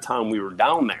entire time we were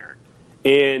down there.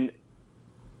 And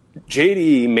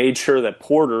JD made sure that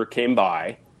Porter came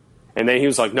by. And then he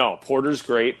was like, no, Porter's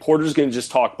great. Porter's going to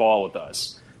just talk ball with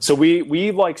us. So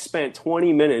we like spent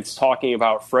 20 minutes talking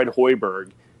about Fred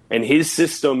Hoiberg and his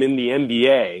system in the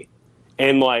NBA.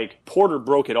 And like Porter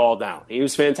broke it all down. He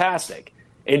was fantastic.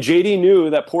 And JD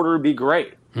knew that Porter would be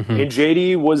great. Mm-hmm. And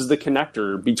JD was the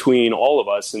connector between all of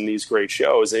us in these great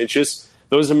shows. And it's just,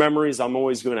 those are memories I'm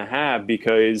always going to have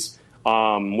because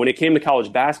when it came to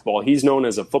college basketball, he's known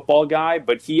as a football guy,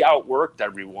 but he outworked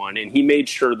everyone and he made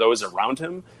sure those around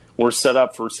him were set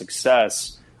up for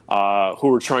success who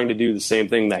were trying to do the same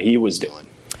thing that he was doing.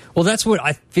 Well, that's what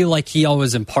I feel like he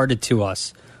always imparted to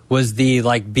us was the,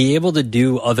 like, be able to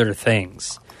do other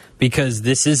things. Because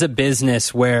this is a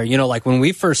business where, you know, like when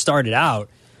we first started out,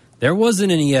 there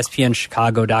wasn't an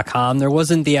ESPNChicago.com. There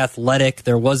wasn't The Athletic.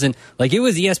 There wasn't, like, it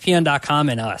was ESPN.com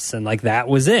and us, and, like, that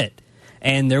was it.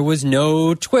 And there was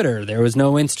no Twitter. There was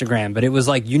no Instagram. But it was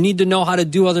like, you need to know how to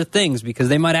do other things because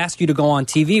they might ask you to go on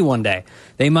TV one day.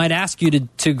 They might ask you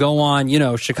to go on, you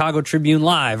know, Chicago Tribune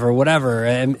Live or whatever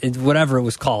it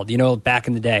was called, you know, back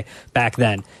in the day, back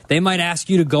then. They might ask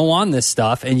you to go on this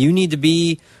stuff, and you need to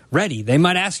be ready. They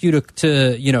might ask you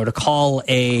to call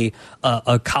a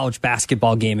college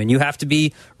basketball game, and you have to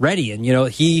be ready. And, you know,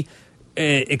 he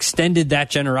extended that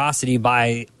generosity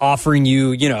by offering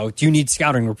you, you know, do you need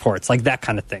scouting reports, like that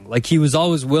kind of thing. Like he was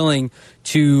always willing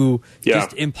to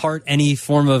just impart any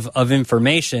form of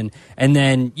information. And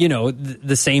then, you know,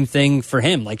 the same thing for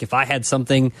him. Like if I had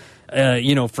something,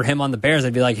 you know, for him on the Bears,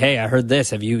 I'd be like, hey, I heard this.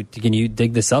 Can you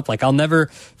dig this up? Like I'll never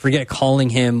forget calling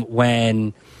him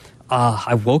when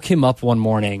I woke him up one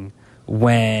morning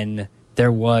when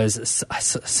there was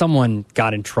someone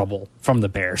got in trouble from the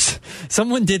Bears.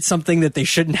 Someone did something that they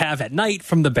shouldn't have at night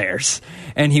from the Bears.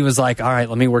 And he was like, all right,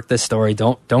 let me work this story.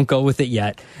 Don't go with it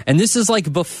yet. And this is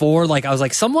like before, like I was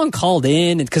like, someone called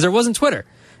in because there wasn't Twitter.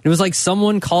 It was like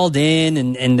someone called in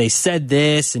and they said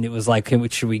this and it was like,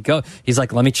 should we go? He's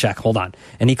like, let me check. Hold on.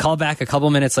 And he called back a couple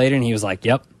minutes later and he was like,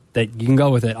 yep, that you can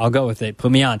go with it. I'll go with it.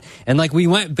 Put me on. And like we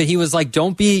went, but he was like,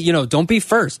 don't be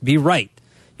first, be right.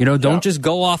 Don't just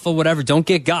go off of whatever. Don't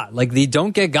get got. Like the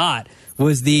don't get got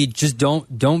was the just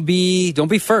don't be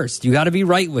first. You got to be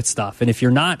right with stuff. And if you're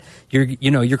not,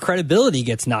 your credibility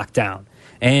gets knocked down.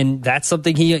 And that's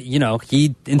something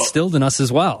he instilled in us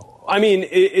as well. I mean,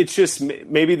 it's just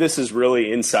maybe this is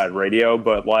really inside radio,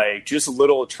 but like just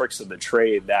little tricks of the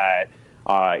trade that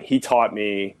he taught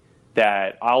me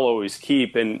that I'll always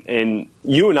keep. And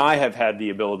you and I have had the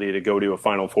ability to go to a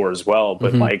Final Four as well.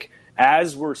 But like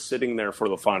as we're sitting there for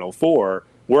the Final Four,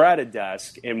 we're at a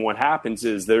desk. And what happens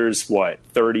is there's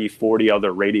 30, 40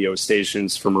 other radio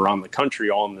stations from around the country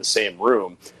all in the same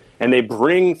room. And they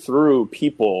bring through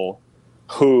people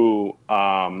who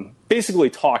basically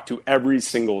talk to every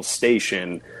single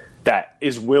station that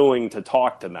is willing to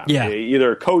talk to them. Yeah.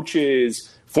 Either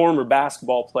coaches, former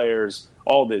basketball players,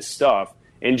 all this stuff.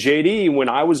 And JD, when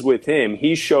I was with him,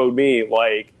 he showed me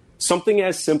like something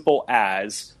as simple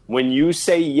as when you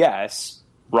say yes,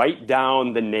 write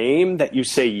down the name that you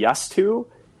say yes to.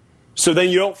 So then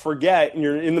you don't forget and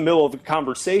you're in the middle of a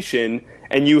conversation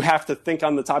and you have to think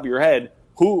on the top of your head,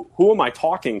 who am I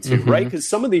talking to, right? Because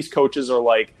some of these coaches are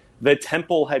like the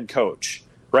Temple head coach,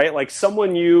 right? Like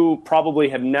someone you probably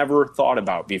have never thought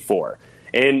about before.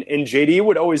 And JD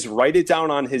would always write it down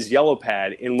on his yellow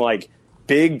pad in like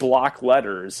big block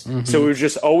letters. So it was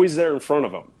just always there in front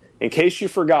of him. In case you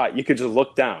forgot, you could just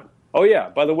look down. Oh, yeah,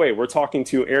 by the way, we're talking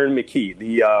to Aaron McKee,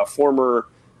 the former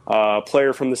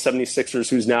player from the 76ers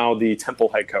who's now the Temple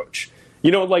head coach.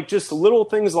 Like just little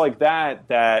things like that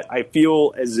I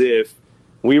feel as if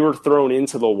we were thrown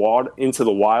into the wild, into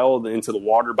the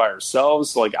water by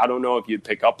ourselves. Like, I don't know if you'd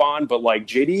pick up on, but like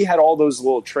JD had all those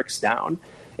little tricks down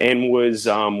and was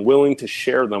willing to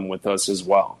share them with us as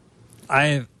well.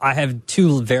 I have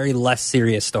two very less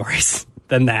serious stories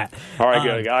than that. All right,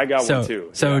 good. I got one too.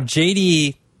 So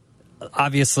JD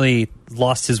obviously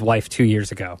lost his wife 2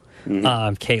 years ago,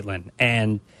 Caitlin,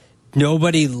 and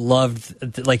nobody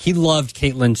loved, like he loved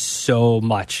Caitlin so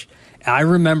much. I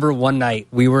remember one night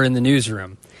we were in the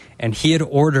newsroom and he had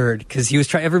ordered, because he was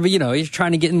trying, everybody, he's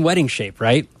trying to get in wedding shape,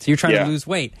 right? So you're trying to lose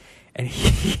weight. And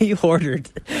he ordered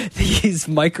these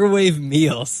microwave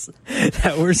meals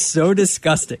that were so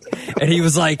disgusting. And he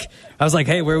was like, I was like,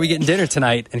 hey, where are we getting dinner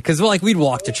tonight? And because we'd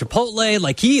walk to Chipotle,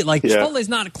 Chipotle's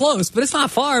not close, but it's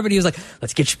not far. But he was like,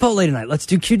 let's get Chipotle tonight. Let's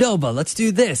do Qdoba. Let's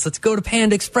do this. Let's go to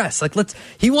Panda Express.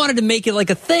 He wanted to make it like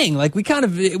a thing. Like we've kind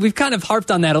of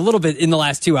harped on that a little bit in the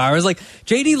last 2 hours. Like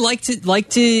JD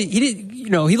liked to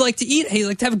eat. He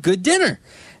liked to have a good dinner.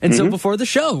 And so before the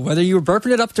show, whether you were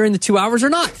burping it up during the 2 hours or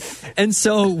not. And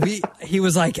so he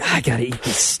was like, I got to eat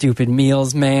these stupid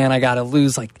meals, man. I got to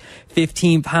lose like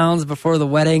 15 pounds before the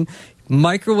wedding.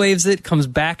 Microwaves it, comes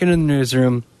back into the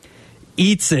newsroom,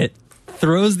 eats it,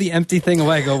 throws the empty thing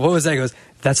away. I go, what was that? He goes,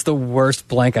 that's the worst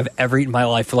blank I've ever eaten in my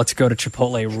life. Let's go to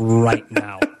Chipotle right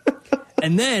now.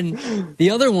 And then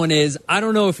the other one is, I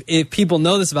don't know if people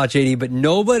know this about JD, but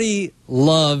nobody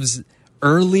loves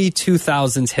early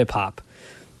 2000s hip hop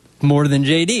more than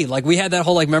JD. Like we had that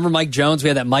whole, remember Mike Jones? We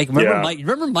had that Mike.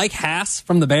 Remember Mike Hass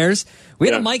from the Bears? We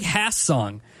had a Mike Hass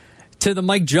song to the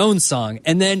Mike Jones song.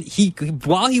 And then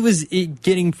while he was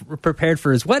getting prepared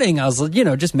for his wedding, I was,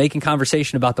 just making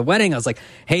conversation about the wedding. I was like,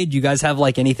 hey, do you guys have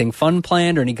anything fun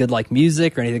planned or any good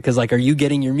music or anything? Because are you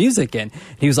getting your music in?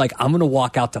 And he was like, I'm going to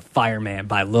walk out to Fireman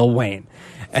by Lil Wayne.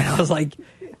 And I was like,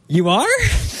 you are?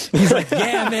 He's like,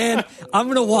 yeah, man, I'm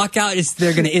going to walk out.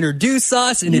 They're going to introduce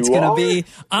us, and it's going to be,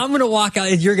 I'm going to walk out,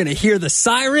 and you're going to hear the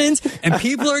sirens, and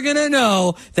people are going to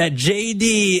know that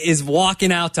JD is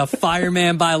walking out to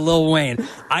Fireman by Lil Wayne.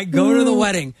 I go to the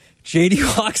wedding.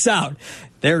 JD walks out.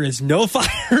 There is no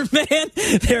fireman.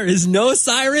 There is no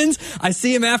sirens. I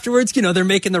see him afterwards. They're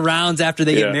making the rounds after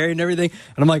they get married and everything.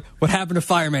 And I'm like, what happened to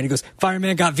Fireman? He goes,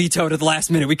 Fireman got vetoed at the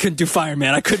last minute. We couldn't do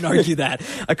Fireman. I couldn't argue that.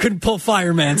 I couldn't pull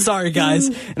Fireman. Sorry, guys.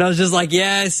 And I was just like,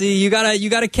 yeah, see, you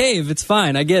gotta cave. It's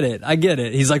fine. I get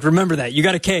it. He's like, remember that. You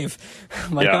gotta cave.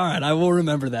 I'm like, all right, I will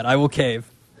remember that. I will cave.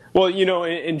 Well,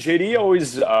 and JD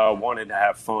always wanted to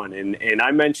have fun. And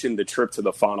I mentioned the trip to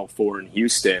the Final Four in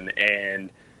Houston, and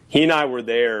he and I were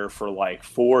there for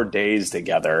 4 days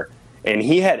together, and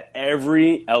he had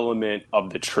every element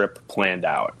of the trip planned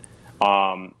out.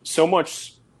 So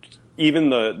much, even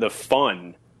the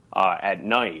fun at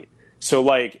night. So,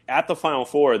 at the Final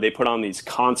Four, they put on these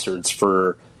concerts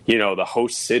for, the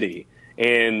host city.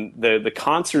 And the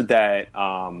concert that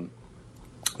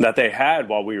they had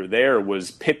while we were there was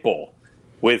Pitbull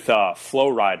with Flo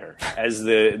Rida as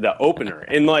the opener.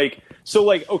 And,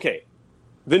 okay,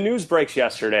 the news breaks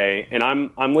yesterday, and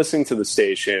I'm listening to the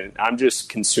station. I'm just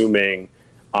consuming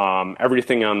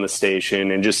everything on the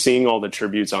station, and just seeing all the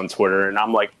tributes on Twitter. And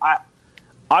I'm like,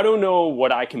 I don't know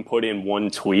what I can put in one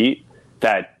tweet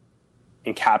that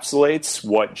encapsulates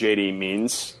what JD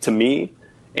means to me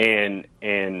and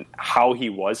how he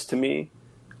was to me,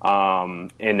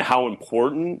 and how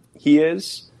important he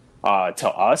is to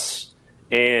us.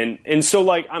 And so,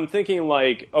 like, I'm thinking,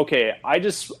 like, okay, I'm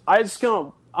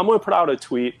gonna put out a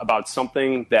tweet about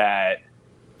something that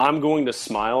I'm going to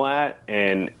smile at,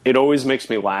 and it always makes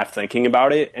me laugh thinking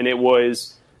about it. And it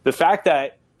was the fact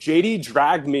that JD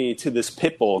dragged me to this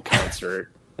Pitbull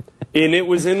concert, and it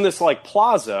was in this, like,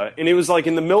 plaza, and it was, like,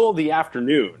 in the middle of the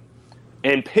afternoon,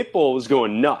 and Pitbull was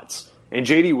going nuts, and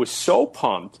JD was so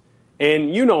pumped.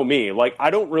 And you know me, like,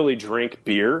 I don't really drink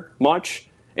beer much,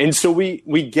 and so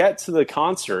we get to the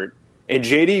concert, and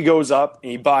JD goes up,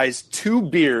 and he buys 2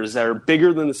 beers that are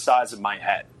bigger than the size of my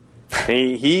head.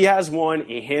 And he has one,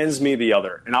 he hands me the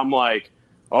other, and I'm like,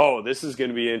 oh, this is going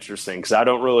to be interesting, because I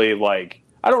don't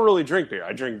really drink beer.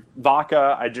 I drink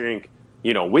vodka, I drink,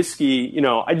 whiskey,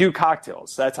 I do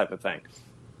cocktails, that type of thing.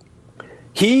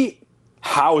 He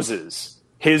houses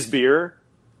his beer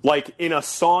like in a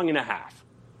song and a half.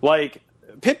 Like,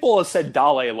 Pitbull has said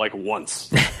Dale like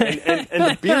once, and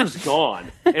the beer's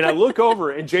gone. And I look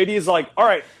over, and JD is like, all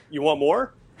right, you want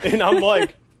more? And I'm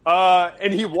like,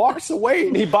 and he walks away,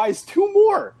 and he buys 2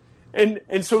 more.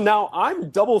 And so now I'm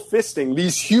double fisting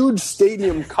these huge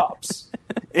stadium cups.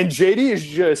 And JD is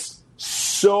just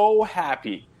so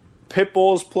happy.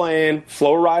 Pitbull's playing,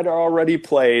 Flow Rider already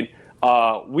played.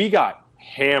 We got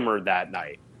hammered that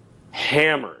night.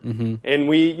 Hammered. Mm-hmm. And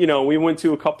we went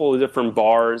to a couple of different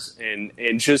bars,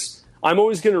 and just, I'm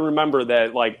always going to remember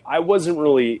that, like, I wasn't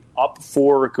really up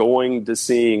for going to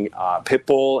seeing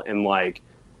Pitbull and, like,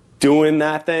 doing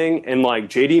that thing. And, like,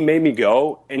 JD made me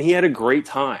go, and he had a great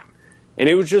time. And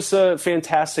it was just a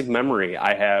fantastic memory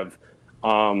I have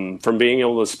from being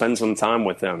able to spend some time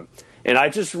with him. And I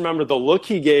just remember the look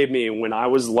he gave me when I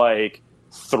was like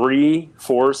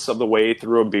 3/4 of the way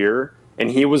through a beer, and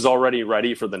he was already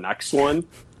ready for the next one.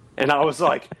 And I was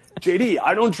like, JD,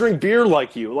 I don't drink beer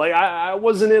like you. Like, I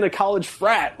wasn't in a college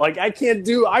frat. Like, I can't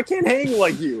hang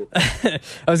like you. I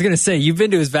was going to say, you've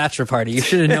been to his bachelor party. You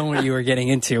should have known what you were getting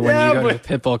into when you go to a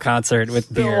Pitbull concert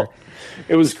with beer.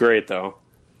 It was great, though.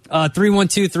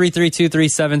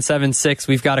 312-332-3776.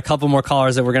 We've got a couple more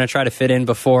callers that we're going to try to fit in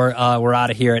before we're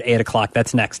out of here at 8 o'clock.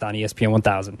 That's next on ESPN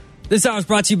 1000. This hour is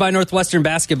brought to you by Northwestern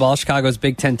Basketball, Chicago's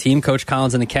Big Ten team. Coach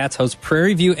Collins and the Cats host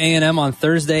Prairie View A&M on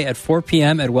Thursday at 4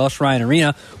 p.m. at Welsh Ryan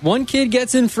Arena. One kid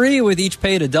gets in free with each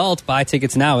paid adult. Buy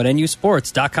tickets now at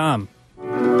NUSports.com.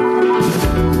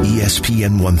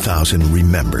 ESPN 1000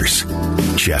 remembers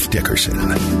Jeff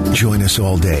Dickerson. Join us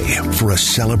all day for a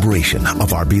celebration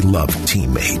of our beloved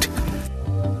teammate.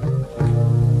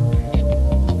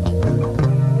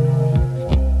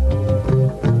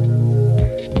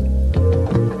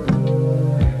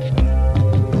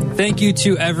 Thank you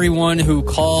to everyone who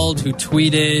called, who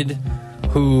tweeted,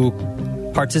 who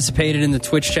participated in the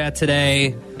Twitch chat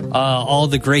today, all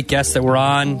the great guests that were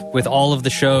on with all of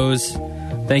the shows.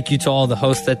 Thank you to all the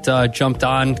hosts that jumped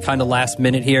on kind of last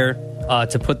minute here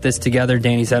to put this together.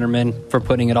 Danny Zetterman for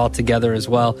putting it all together, as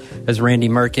well as Randy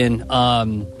Merkin.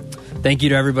 Thank you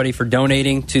to everybody for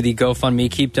donating to the GoFundMe.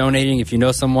 Keep donating. If you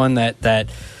know someone that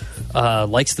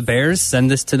likes the Bears, send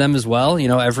this to them as well.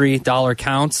 Every dollar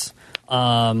counts.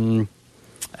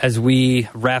 As we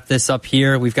wrap this up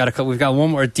here, we've got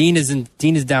one more. Dean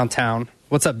is downtown.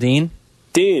 What's up, Dean?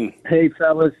 Dean. Hey,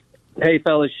 fellas.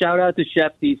 Shout out to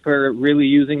Shefty for really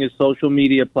using his social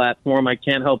media platform. I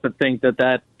can't help but think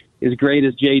that as great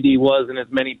as JD was and as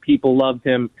many people loved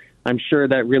him, I'm sure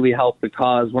that really helped the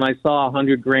cause. When I saw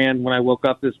 $100,000 when I woke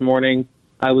up this morning,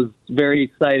 I was very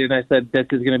excited. I said, this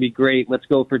is going to be great. Let's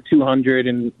go for 200.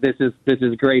 And this is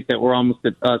great that we're almost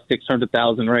at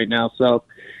 600,000 right now. So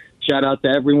shout out to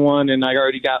everyone. And I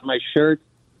already got my shirt.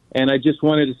 And I just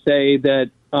wanted to say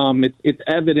that it's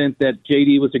evident that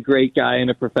JD was a great guy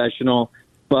and a professional,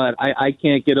 but I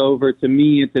can't get over. To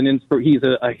me, he's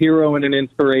a hero and an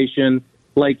inspiration.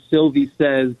 Like Sylvie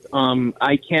says,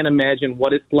 I can't imagine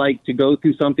what it's like to go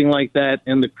through something like that,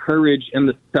 and the courage and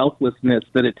the selflessness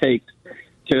that it takes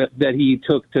that he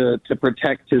took to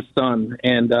protect his son.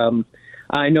 And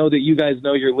I know that you guys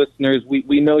know your listeners.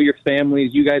 We know your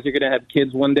families. You guys are going to have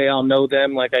kids one day. I'll know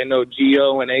them. Like I know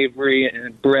Gio and Avery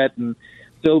and Brett and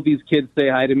Sylvie's kids say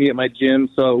hi to me at my gym.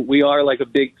 So we are like a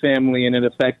big family, and it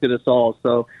affected us all.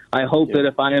 So I hope that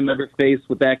if I am ever faced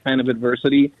with that kind of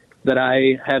adversity, that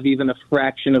I have even a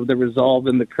fraction of the resolve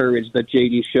and the courage that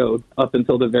JD showed up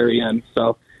until the very end.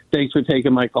 So thanks for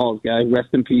taking my calls, guys. Rest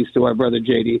in peace to our brother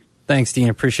JD. Thanks, Dean.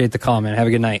 Appreciate the call, man. Have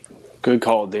a good night. Good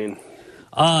call, Dean.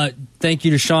 Thank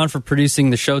you to Sean for producing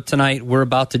the show tonight. We're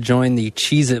about to join the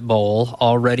Cheez-It Bowl,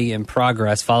 already in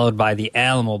progress, followed by the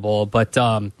Alamo Bowl. But,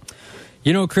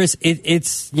 Chris,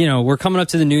 it's we're coming up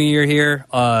to the new year here,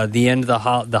 the end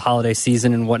of the holiday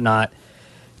season and whatnot.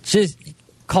 Just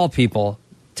call people,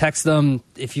 text them.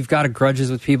 If you've got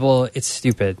grudges with people, it's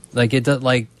stupid. If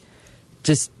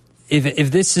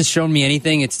this has shown me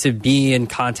anything, it's to be in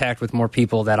contact with more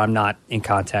people that I'm not in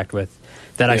contact with,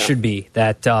 that I should be.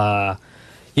 That,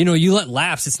 you let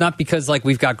lapse. It's not because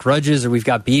we've got grudges or we've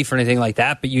got beef or anything like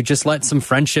that, but you just let some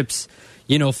friendships,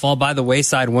 fall by the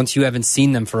wayside once you haven't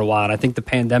seen them for a while. And I think the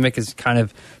pandemic has kind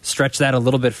of stretched that a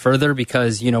little bit further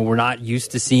because, we're not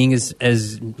used to seeing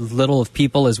as little of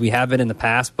people as we have been in the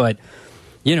past. But,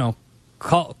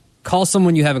 call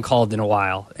someone you haven't called in a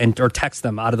while or text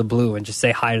them out of the blue and just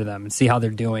say hi to them and see how they're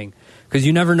doing. Because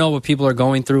you never know what people are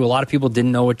going through. A lot of people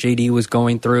didn't know what JD was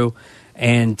going through.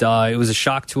 And it was a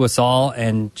shock to us all.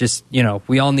 And just,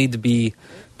 we all need to be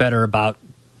better about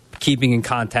keeping in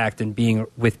contact and being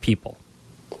with people.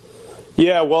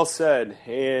 Yeah, well said.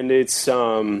 And it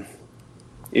certainly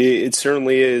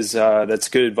is. That's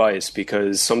good advice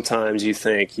because sometimes you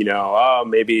think,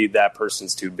 maybe that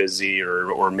person's too busy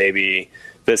or maybe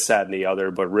this, that, and the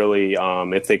other. But really,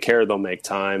 if they care, they'll make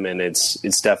time. And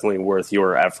it's definitely worth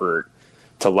your effort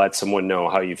to let someone know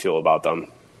how you feel about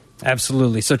them.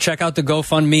 Absolutely. So check out the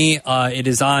GoFundMe. It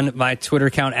is on my Twitter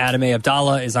account. Adam A.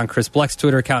 Abdallah is on Chris Bleck's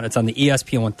Twitter account. It's on the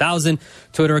ESPN 1000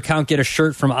 Twitter account. Get a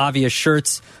shirt from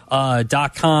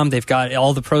obviousshirts.com. They've got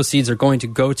all the proceeds are going to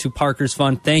go to Parker's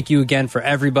Fund. Thank you again for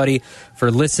everybody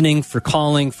for listening, for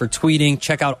calling, for tweeting.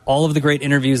 Check out all of the great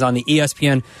interviews on the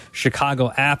ESPN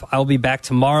Chicago app. I will be back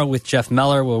tomorrow with Jeff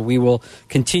Meller, where we will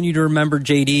continue to remember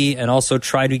JD and also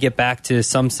try to get back to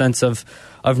some sense of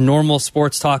normal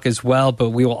sports talk as well,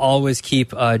 but we will always keep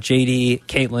JD,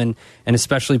 Caitlin, and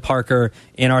especially Parker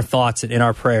in our thoughts and in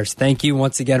our prayers. Thank you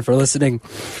once again for listening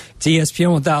to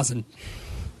ESPN 1000.